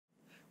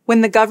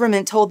When the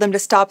government told them to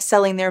stop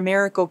selling their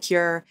miracle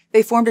cure,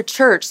 they formed a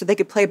church so they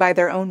could play by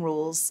their own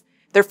rules.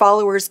 Their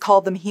followers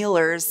called them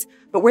healers,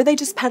 but were they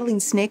just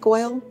peddling snake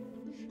oil?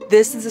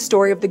 This is the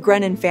story of the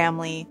Grenon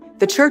family,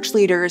 the church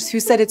leaders who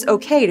said it's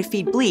okay to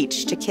feed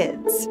bleach to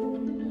kids.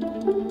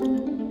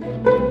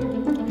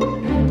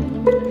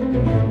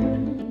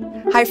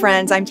 Hi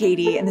friends, I'm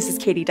Katie, and this is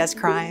Katie Does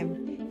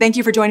Crime. Thank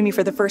you for joining me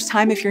for the first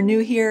time if you're new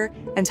here,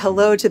 and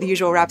hello to the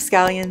usual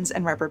rapscallions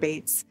and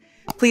reprobates.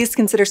 Please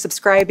consider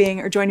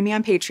subscribing or joining me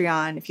on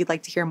Patreon if you'd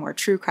like to hear more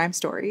true crime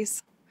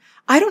stories.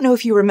 I don't know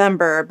if you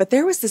remember, but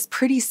there was this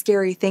pretty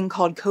scary thing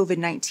called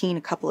COVID-19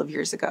 a couple of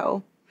years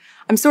ago.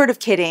 I'm sort of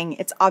kidding.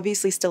 It's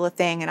obviously still a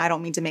thing, and I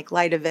don't mean to make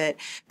light of it,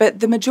 but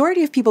the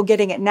majority of people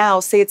getting it now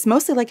say it's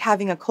mostly like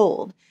having a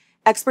cold.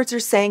 Experts are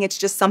saying it's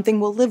just something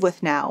we'll live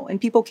with now,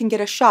 and people can get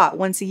a shot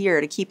once a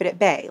year to keep it at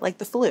bay, like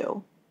the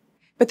flu.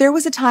 But there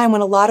was a time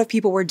when a lot of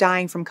people were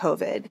dying from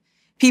COVID.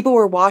 People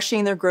were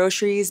washing their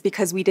groceries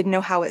because we didn't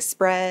know how it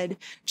spread.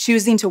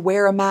 Choosing to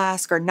wear a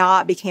mask or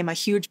not became a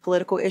huge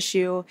political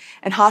issue,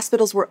 and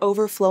hospitals were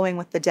overflowing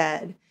with the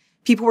dead.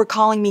 People were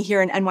calling me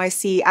here in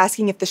NYC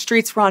asking if the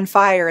streets were on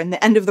fire and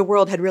the end of the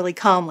world had really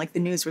come, like the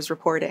news was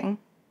reporting.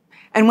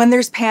 And when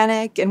there's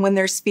panic and when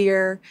there's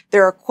fear,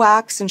 there are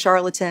quacks and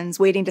charlatans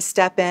waiting to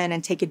step in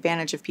and take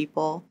advantage of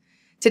people.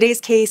 Today's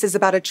case is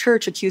about a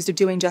church accused of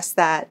doing just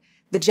that,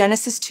 the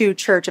Genesis 2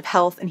 Church of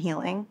Health and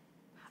Healing.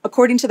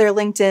 According to their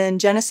LinkedIn,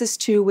 Genesis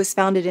 2 was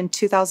founded in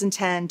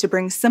 2010 to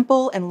bring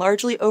simple and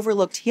largely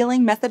overlooked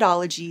healing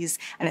methodologies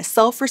and a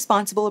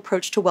self-responsible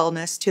approach to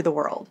wellness to the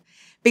world.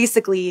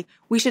 Basically,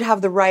 we should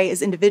have the right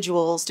as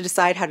individuals to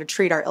decide how to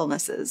treat our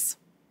illnesses.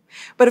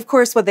 But of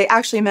course, what they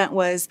actually meant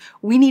was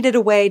we needed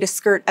a way to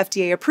skirt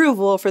FDA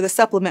approval for the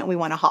supplement we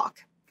want to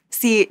hawk.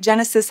 See,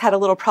 Genesis had a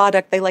little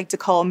product they like to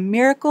call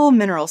Miracle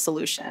Mineral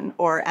Solution,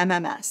 or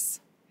MMS.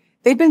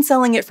 They'd been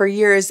selling it for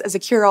years as a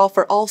cure-all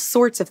for all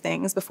sorts of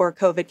things before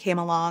COVID came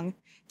along.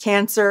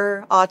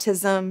 Cancer,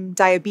 autism,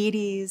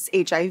 diabetes,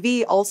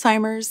 HIV,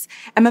 Alzheimer's.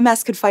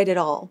 MMS could fight it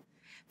all.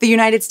 The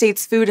United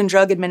States Food and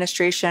Drug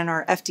Administration,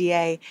 or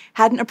FDA,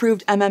 hadn't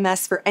approved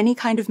MMS for any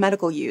kind of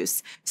medical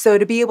use, so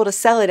to be able to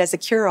sell it as a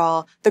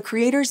cure-all, the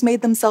creators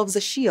made themselves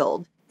a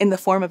shield in the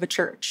form of a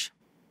church.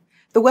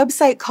 The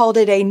website called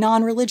it a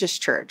non-religious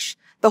church.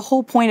 The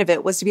whole point of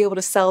it was to be able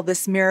to sell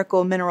this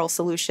miracle mineral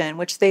solution,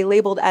 which they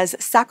labeled as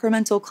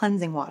sacramental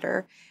cleansing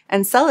water,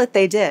 and sell it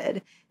they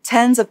did,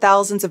 tens of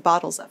thousands of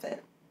bottles of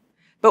it.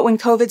 But when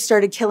COVID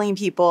started killing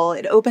people,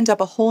 it opened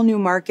up a whole new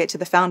market to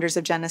the founders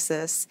of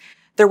Genesis.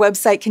 Their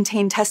website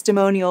contained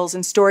testimonials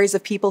and stories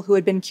of people who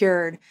had been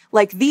cured,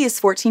 like these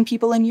 14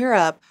 people in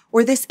Europe,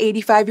 or this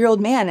 85-year-old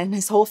man and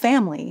his whole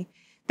family.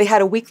 They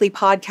had a weekly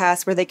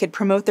podcast where they could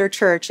promote their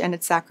church and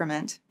its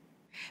sacrament.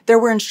 There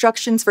were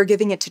instructions for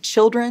giving it to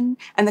children,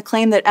 and the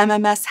claim that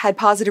MMS had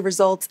positive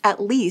results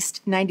at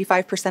least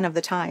 95% of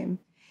the time.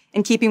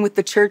 In keeping with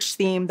the church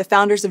theme, the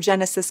founders of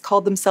Genesis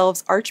called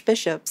themselves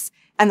archbishops,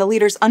 and the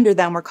leaders under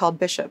them were called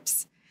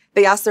bishops.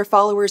 They asked their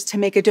followers to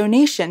make a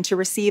donation to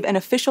receive an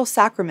official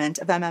sacrament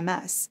of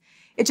MMS.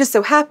 It just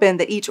so happened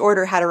that each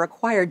order had a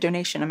required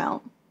donation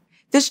amount.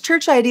 This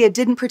church idea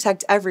didn't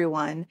protect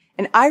everyone.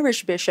 An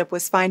Irish bishop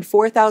was fined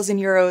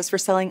 €4,000 for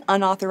selling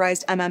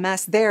unauthorized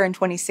MMS there in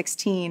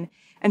 2016,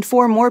 and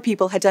 4 more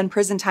people had done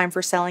prison time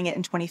for selling it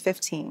in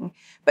 2015.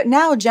 But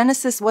now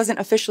Genesis wasn't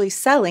officially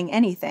selling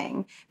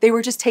anything. They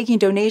were just taking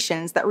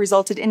donations that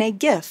resulted in a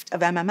gift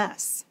of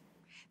MMS.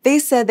 They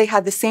said they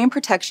had the same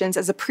protections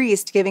as a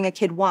priest giving a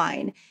kid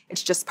wine.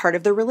 It's just part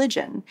of their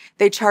religion.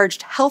 They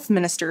charged health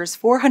ministers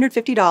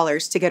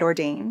 $450 to get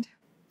ordained.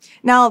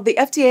 Now, the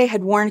FDA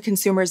had warned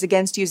consumers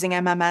against using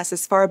MMS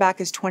as far back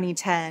as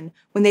 2010,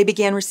 when they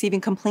began receiving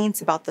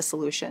complaints about the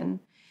solution.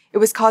 It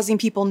was causing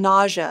people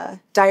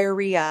nausea,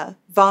 diarrhea,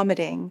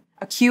 vomiting,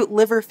 acute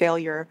liver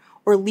failure,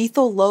 or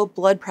lethal low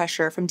blood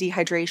pressure from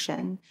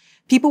dehydration.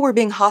 People were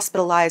being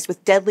hospitalized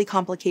with deadly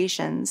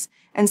complications,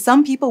 and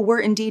some people were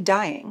indeed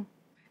dying.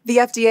 The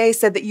FDA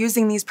said that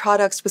using these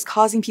products was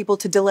causing people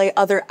to delay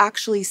other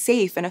actually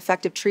safe and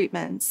effective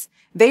treatments.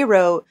 They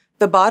wrote,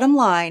 "The bottom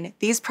line,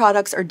 these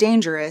products are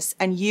dangerous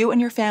and you and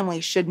your family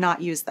should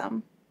not use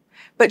them."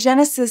 But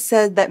Genesis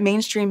said that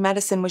mainstream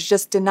medicine was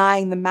just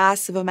denying the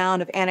massive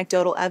amount of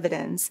anecdotal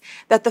evidence,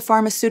 that the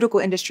pharmaceutical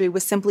industry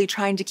was simply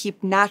trying to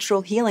keep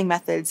natural healing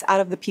methods out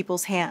of the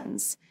people's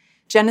hands.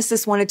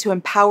 Genesis wanted to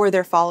empower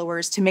their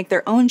followers to make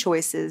their own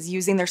choices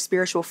using their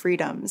spiritual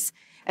freedoms.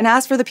 And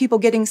as for the people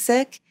getting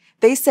sick,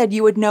 they said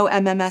you would know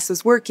MMS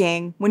was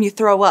working when you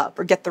throw up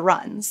or get the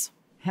runs.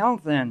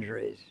 Health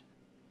injuries.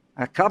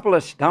 A couple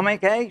of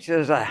stomach aches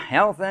is a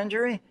health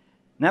injury?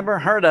 Never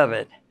heard of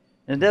it.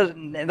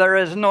 There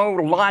is no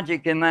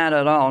logic in that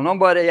at all.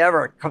 Nobody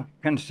ever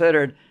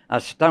considered a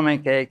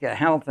stomach ache a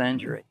health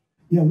injury.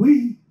 Yeah,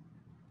 we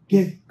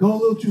go a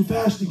little too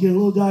fast to get a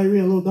little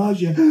diarrhea, a little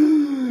nausea.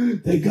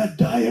 They got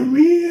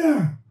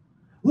diarrhea,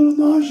 a little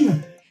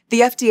nausea.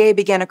 The FDA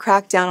began a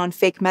crackdown on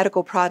fake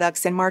medical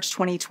products in March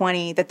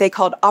 2020 that they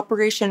called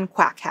Operation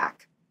Quack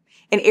Hack.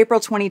 In April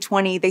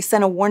 2020, they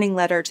sent a warning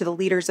letter to the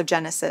leaders of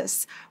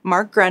Genesis: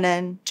 Mark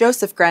Grenon,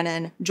 Joseph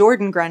Grenon,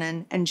 Jordan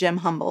Grenon, and Jim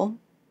Humble.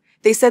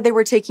 They said they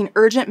were taking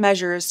urgent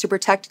measures to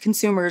protect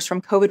consumers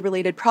from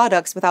COVID-related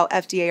products without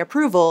FDA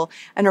approval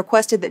and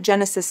requested that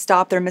Genesis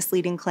stop their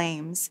misleading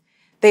claims.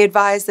 They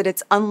advised that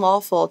it's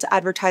unlawful to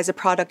advertise a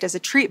product as a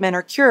treatment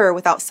or cure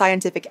without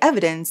scientific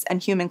evidence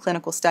and human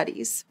clinical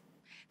studies.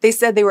 They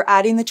said they were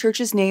adding the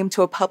church's name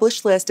to a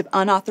published list of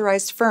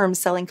unauthorized firms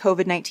selling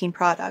COVID-19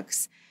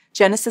 products.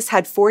 Genesis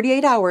had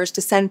 48 hours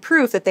to send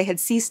proof that they had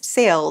ceased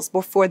sales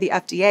before the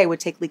FDA would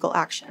take legal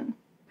action.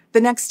 The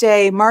next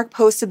day, Mark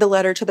posted the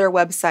letter to their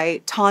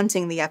website,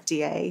 taunting the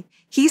FDA.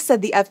 He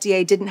said the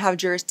FDA didn't have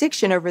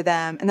jurisdiction over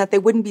them and that they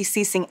wouldn't be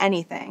ceasing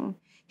anything.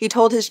 He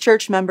told his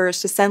church members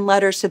to send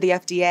letters to the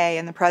FDA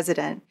and the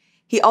president.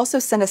 He also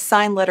sent a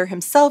signed letter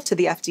himself to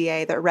the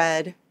FDA that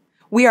read,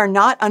 "We are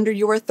not under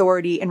your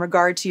authority in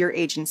regard to your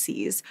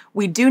agencies.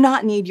 We do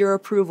not need your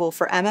approval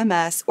for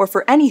MMS or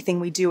for anything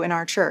we do in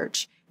our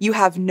church. You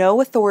have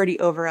no authority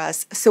over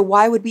us, so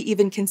why would we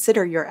even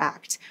consider your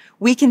act?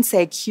 We can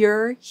say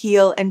cure,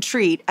 heal, and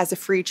treat as a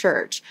free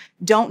church.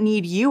 Don't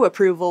need you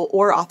approval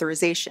or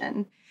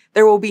authorization.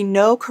 There will be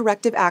no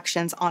corrective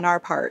actions on our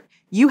part.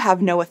 You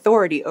have no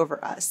authority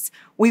over us.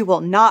 We will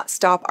not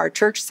stop our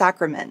church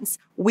sacraments.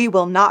 We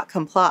will not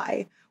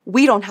comply.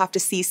 We don't have to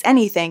cease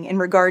anything in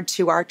regard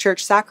to our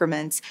church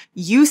sacraments.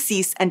 You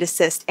cease and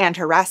desist and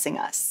harassing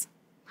us."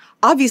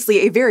 Obviously,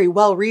 a very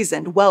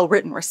well-reasoned,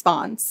 well-written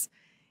response.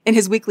 In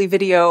his weekly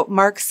video,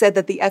 Mark said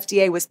that the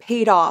FDA was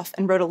paid off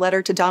and wrote a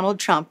letter to Donald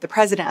Trump, the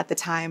president at the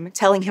time,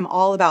 telling him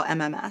all about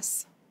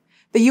MMS.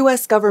 The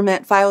U.S.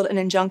 government filed an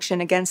injunction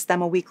against them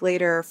a week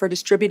later for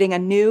distributing a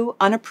new,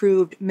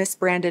 unapproved,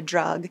 misbranded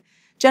drug.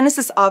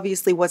 Genesis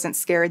obviously wasn't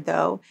scared,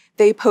 though.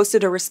 They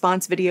posted a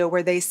response video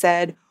where they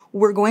said,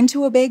 "We're going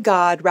to obey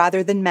God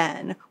rather than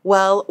men.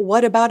 Well,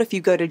 what about if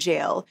you go to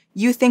jail?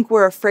 You think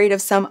we're afraid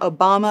of some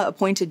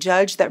Obama-appointed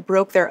judge that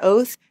broke their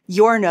oath?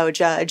 You're no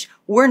judge.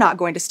 We're not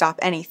going to stop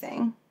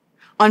anything."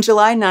 On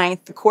July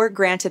 9th, the court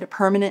granted a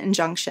permanent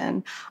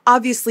injunction.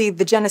 Obviously,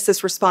 the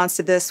Genesis response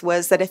to this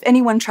was that if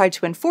anyone tried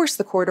to enforce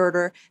the court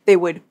order, they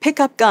would pick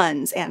up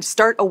guns and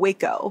start a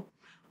Waco.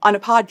 On a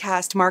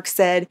podcast, Mark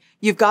said,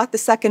 "You've got the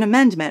Second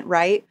Amendment,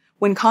 right?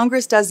 When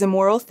Congress does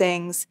immoral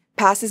things,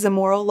 passes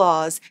immoral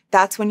laws,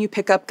 that's when you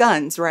pick up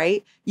guns,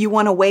 right? You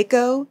want a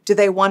Waco? Do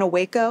they want a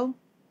Waco?"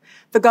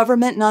 The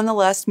government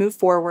nonetheless moved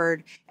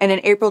forward, and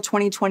in April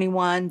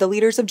 2021, the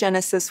leaders of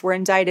Genesis were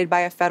indicted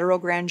by a federal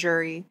grand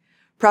jury.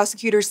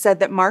 Prosecutors said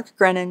that Mark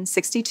Grenon,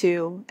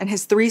 62, and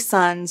his three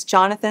sons,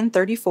 Jonathan,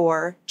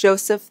 34,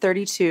 Joseph,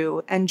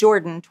 32, and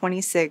Jordan,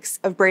 26,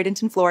 of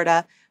Bradenton,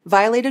 Florida,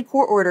 violated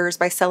court orders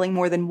by selling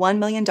more than $1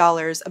 million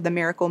of the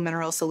miracle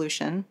mineral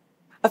solution.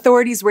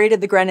 Authorities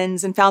raided the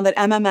Grenons and found that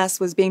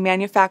MMS was being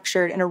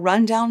manufactured in a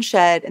rundown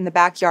shed in the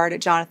backyard at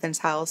Jonathan's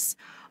house.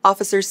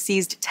 Officers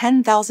seized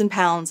 10,000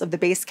 pounds of the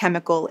base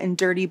chemical in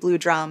dirty blue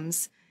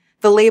drums.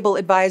 The label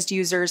advised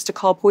users to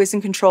call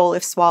poison control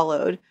if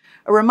swallowed,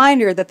 a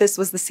reminder that this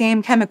was the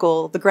same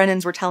chemical the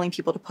Grenons were telling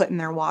people to put in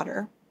their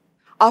water.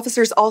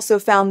 Officers also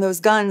found those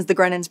guns the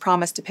Grenons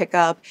promised to pick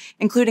up,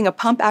 including a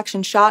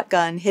pump-action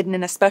shotgun hidden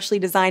in a specially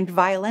designed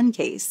violin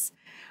case.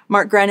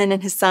 Mark Grenon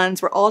and his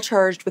sons were all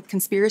charged with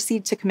conspiracy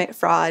to commit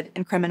fraud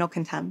and criminal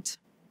contempt.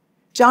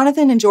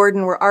 Jonathan and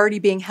Jordan were already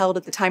being held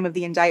at the time of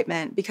the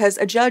indictment because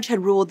a judge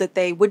had ruled that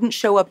they wouldn't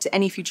show up to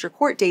any future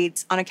court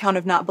dates on account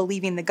of not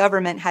believing the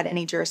government had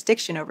any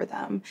jurisdiction over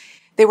them.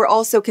 They were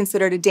also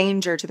considered a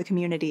danger to the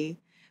community.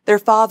 Their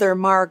father,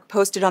 Mark,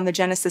 posted on the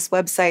Genesis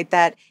website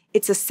that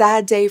it's a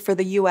sad day for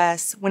the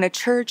U.S. when a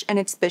church and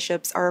its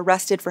bishops are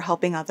arrested for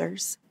helping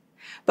others.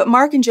 But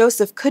Mark and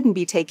Joseph couldn't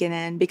be taken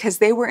in because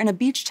they were in a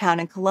beach town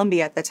in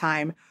Colombia at the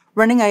time,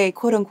 running a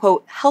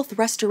quote-unquote health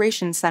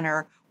restoration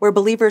center where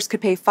believers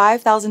could pay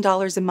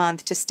 $5,000 a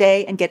month to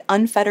stay and get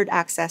unfettered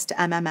access to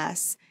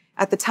MMS.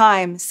 At the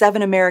time,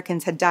 7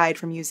 Americans had died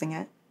from using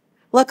it.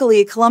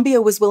 Luckily,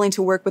 Colombia was willing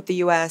to work with the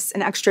U.S.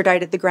 and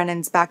extradited the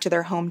Grenons back to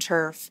their home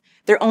turf.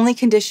 Their only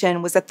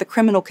condition was that the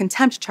criminal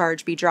contempt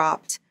charge be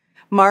dropped.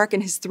 Mark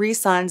and his 3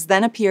 sons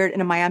then appeared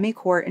in a Miami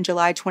court in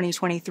July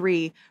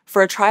 2023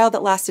 for a trial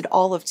that lasted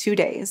all of 2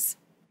 days.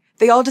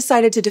 They all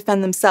decided to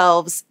defend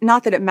themselves,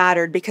 not that it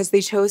mattered because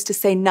they chose to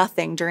say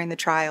nothing during the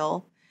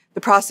trial.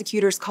 The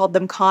prosecutors called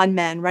them con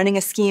men running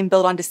a scheme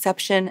built on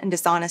deception and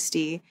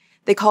dishonesty.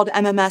 They called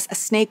MMS a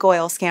snake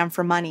oil scam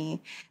for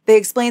money. They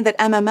explained that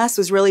MMS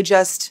was really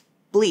just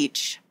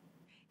bleach.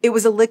 It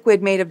was a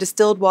liquid made of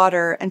distilled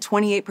water and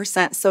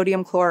 28%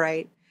 sodium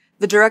chlorite.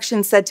 The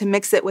directions said to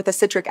mix it with a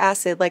citric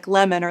acid like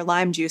lemon or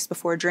lime juice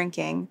before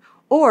drinking.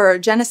 Or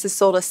Genesis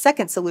sold a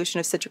second solution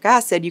of citric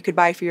acid you could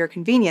buy for your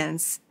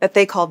convenience that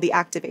they called the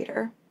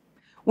activator.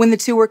 When the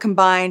two were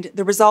combined,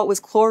 the result was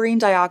chlorine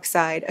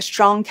dioxide, a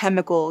strong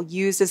chemical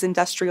used as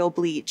industrial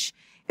bleach.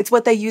 It's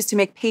what they use to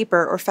make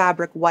paper or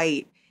fabric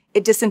white.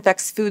 It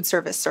disinfects food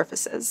service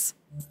surfaces.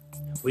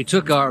 We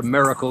took our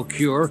miracle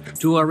cure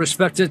to a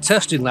respected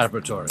testing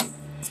laboratory.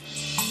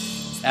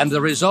 And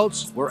the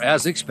results were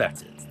as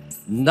expected.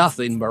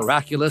 Nothing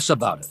miraculous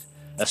about it.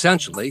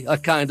 essentially a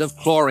kind of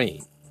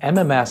chlorine.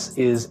 MMS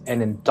is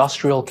an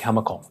industrial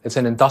chemical. It's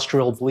an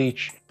industrial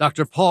bleach.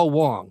 Dr. Paul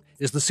Wong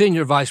is the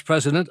Senior Vice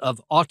President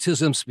of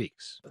Autism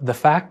Speaks. The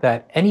fact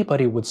that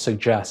anybody would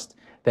suggest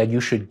that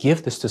you should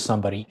give this to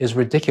somebody is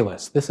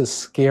ridiculous. This is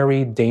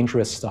scary,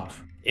 dangerous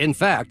stuff. In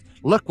fact,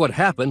 look what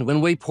happened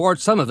when we poured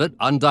some of it,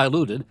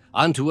 undiluted,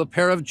 onto a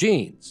pair of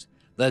jeans.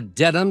 The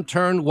denim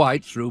turned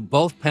white through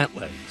both pant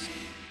legs.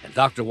 And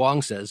Dr.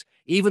 Wong says,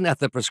 even at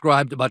the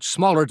prescribed much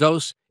smaller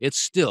dose, it's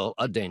still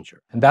a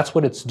danger. And that's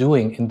what it's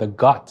doing in the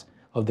gut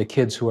of the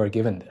kids who are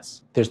given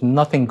this. There's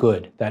nothing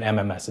good that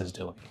MMS is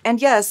doing. And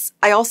yes,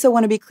 I also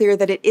want to be clear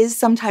that it is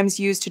sometimes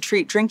used to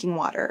treat drinking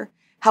water.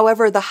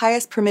 However, the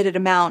highest permitted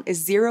amount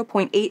is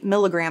 0.8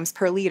 milligrams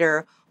per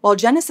liter, while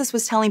Genesis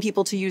was telling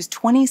people to use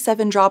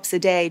 27 drops a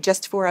day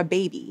just for a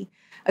baby.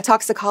 A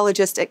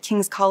toxicologist at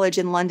King's College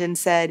in London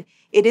said,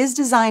 "It is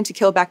designed to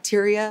kill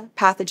bacteria,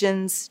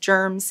 pathogens,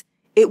 germs.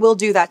 It will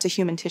do that to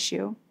human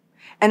tissue."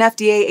 An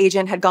FDA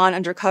agent had gone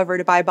undercover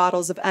to buy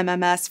bottles of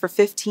MMS for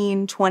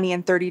 $15, $20,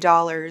 and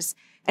 $30,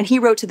 and he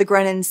wrote to the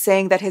Grenons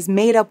saying that his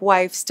made-up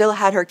wife still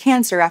had her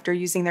cancer after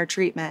using their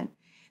treatment.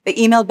 They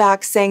emailed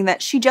back saying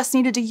that she just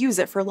needed to use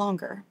it for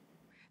longer.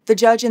 The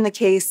judge in the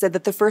case said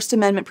that the First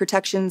Amendment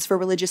protections for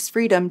religious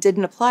freedom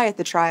didn't apply at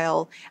the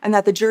trial, and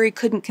that the jury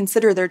couldn't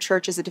consider their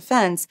church as a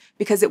defense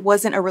because it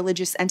wasn't a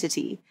religious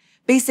entity.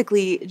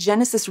 Basically,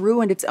 Genesis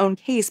ruined its own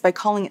case by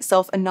calling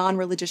itself a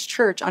non-religious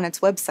church on its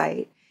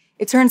website.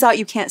 It turns out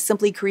you can't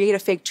simply create a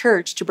fake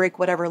church to break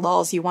whatever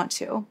laws you want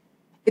to.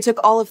 It took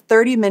all of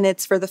 30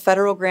 minutes for the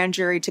federal grand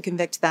jury to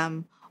convict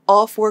them.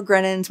 All 4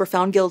 Grenons were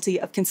found guilty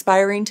of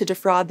conspiring to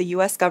defraud the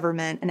U.S.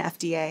 government and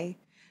FDA.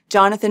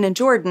 Jonathan and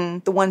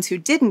Jordan, the ones who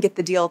didn't get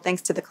the deal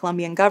thanks to the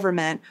Colombian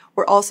government,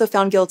 were also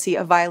found guilty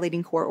of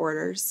violating court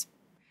orders.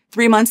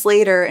 3 months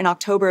later, in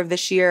October of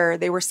this year,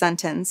 they were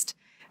sentenced.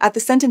 At the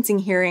sentencing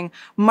hearing,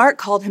 Mark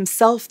called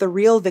himself the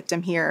real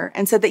victim here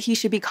and said that he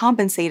should be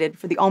compensated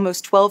for the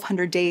almost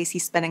 1,200 days he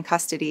spent in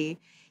custody.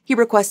 He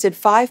requested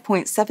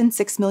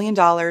 $5.76 million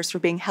for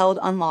being held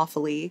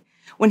unlawfully.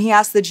 When he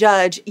asked the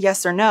judge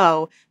yes or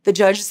no, the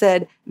judge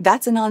said,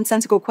 "That's a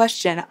nonsensical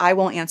question. I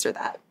won't answer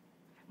that."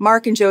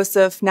 Mark and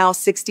Joseph, now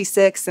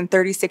 66 and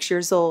 36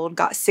 years old,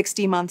 got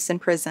 60 months in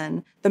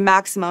prison, the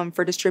maximum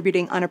for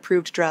distributing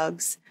unapproved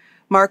drugs.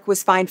 Mark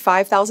was fined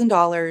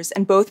 $5,000,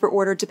 and both were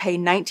ordered to pay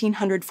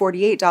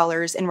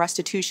 $1,948 in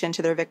restitution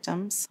to their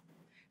victims.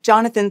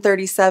 Jonathan,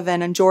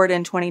 37, and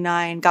Jordan,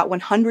 29, got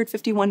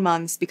 151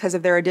 months because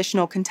of their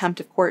additional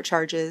contempt of court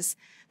charges.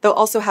 They'll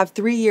also have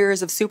 3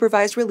 years of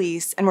supervised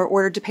release and were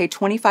ordered to pay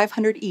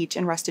 $2,500 each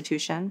in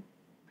restitution.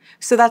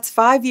 So that's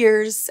 5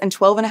 years and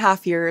 12 and a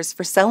half years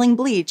for selling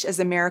bleach as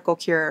a miracle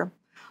cure.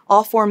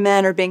 All 4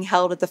 men are being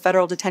held at the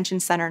Federal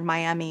Detention Center in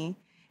Miami.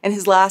 In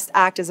his last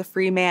act as a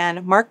free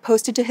man, Mark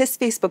posted to his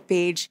Facebook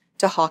page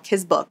to hawk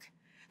his book.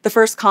 The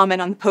first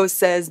comment on the post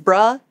says,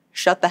 "Bruh,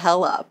 shut the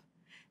hell up."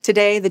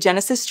 Today, the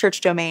Genesis Church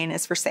domain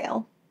is for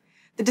sale.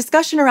 The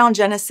discussion around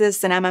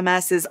Genesis and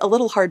MMS is a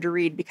little hard to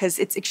read because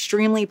it's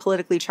extremely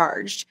politically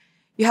charged.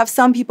 You have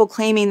some people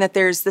claiming that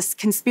there's this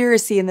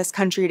conspiracy in this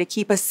country to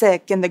keep us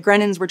sick and the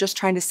Grenons were just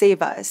trying to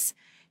save us.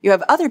 You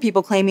have other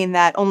people claiming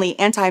that only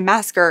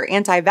anti-masker,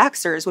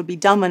 anti-vaxxers would be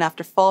dumb enough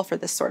to fall for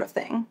this sort of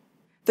thing.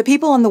 The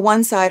people on the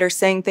one side are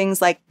saying things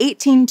like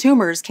 18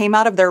 tumors came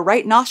out of their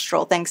right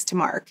nostril thanks to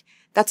Mark.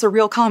 That's a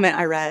real comment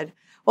I read.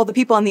 While the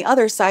people on the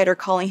other side are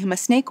calling him a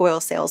snake oil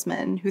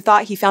salesman who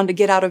thought he found a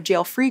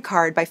get-out-of-jail-free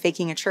card by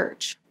faking a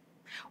church.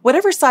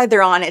 Whatever side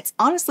they're on, it's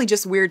honestly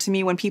just weird to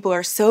me when people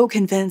are so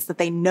convinced that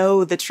they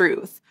know the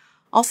truth.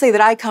 I'll say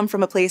that I come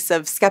from a place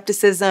of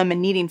skepticism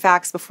and needing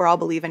facts before I'll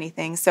believe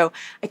anything, so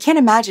I can't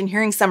imagine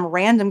hearing some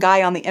random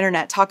guy on the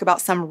internet talk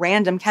about some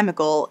random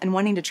chemical and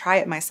wanting to try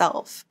it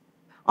myself.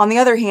 On the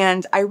other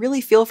hand, I really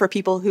feel for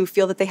people who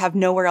feel that they have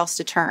nowhere else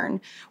to turn.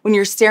 When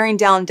you're staring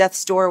down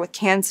death's door with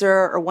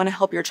cancer or want to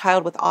help your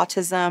child with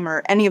autism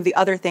or any of the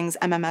other things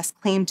MMS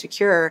claimed to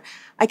cure,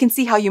 I can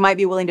see how you might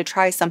be willing to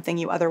try something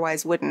you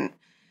otherwise wouldn't.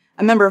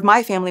 A member of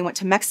my family went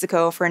to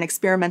Mexico for an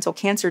experimental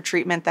cancer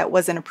treatment that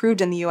wasn't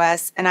approved in the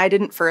US, and I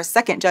didn't for a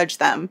second judge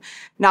them,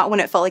 not when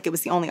it felt like it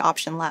was the only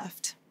option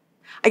left.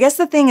 I guess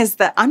the thing is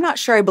that I'm not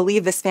sure I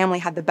believe this family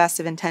had the best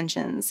of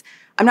intentions.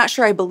 I'm not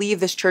sure I believe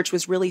this church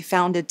was really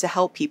founded to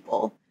help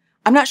people.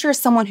 I'm not sure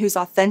someone who's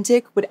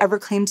authentic would ever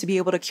claim to be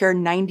able to cure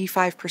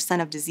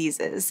 95% of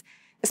diseases,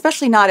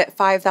 especially not at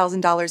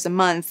 $5,000 a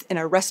month in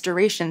a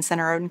restoration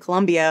center in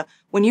Colombia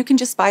when you can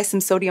just buy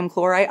some sodium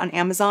chloride on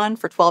Amazon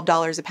for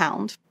 $12 a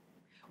pound.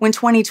 When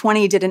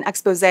 2020 did an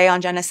expose on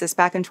Genesis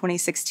back in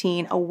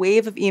 2016, a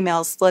wave of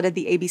emails flooded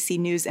the ABC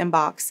News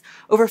inbox.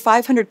 Over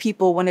 500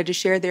 people wanted to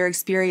share their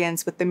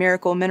experience with the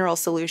miracle mineral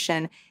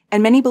solution,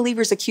 and many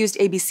believers accused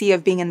ABC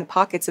of being in the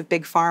pockets of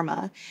Big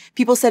Pharma.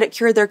 People said it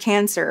cured their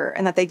cancer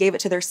and that they gave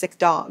it to their sick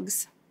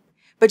dogs.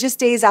 But just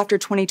days after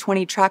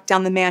 2020 tracked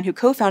down the man who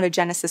co-founded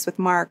Genesis with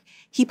Mark,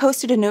 he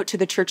posted a note to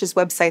the church's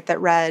website that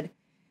read,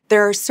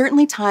 "There are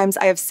certainly times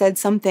I have said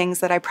some things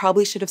that I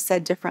probably should have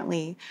said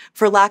differently,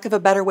 for lack of a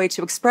better way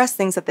to express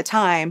things at the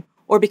time,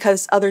 or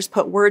because others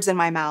put words in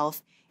my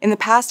mouth. In the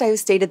past, I have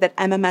stated that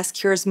MMS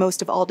cures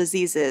most of all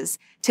diseases.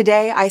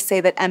 Today, I say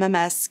that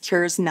MMS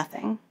cures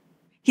nothing.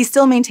 He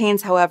still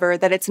maintains, however,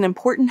 that it's an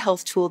important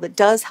health tool that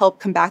does help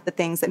combat the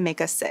things that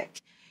make us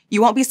sick.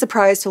 You won't be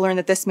surprised to learn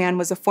that this man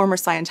was a former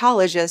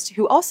Scientologist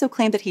who also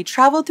claimed that he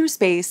traveled through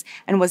space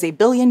and was a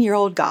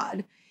billion-year-old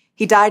god.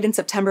 He died in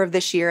September of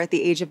this year at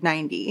the age of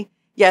 90.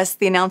 Yes,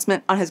 the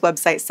announcement on his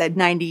website said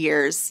 90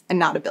 years and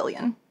not a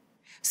billion.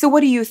 So what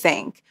do you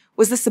think?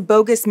 Was this a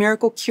bogus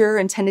miracle cure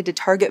intended to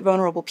target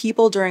vulnerable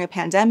people during a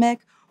pandemic,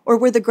 or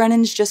were the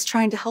Grenons just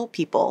trying to help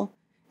people?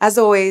 As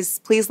always,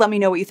 please let me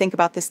know what you think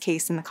about this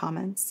case in the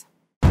comments.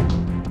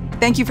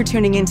 Thank you for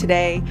tuning in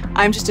today.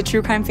 I'm just a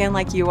true crime fan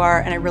like you are,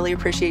 and I really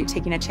appreciate you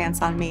taking a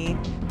chance on me.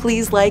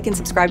 Please like and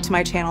subscribe to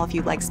my channel if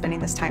you like spending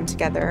this time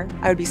together.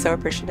 I would be so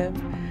appreciative.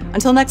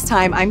 Until next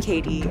time, I'm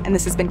Katie, and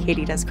this has been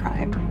Katie Does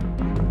Crime.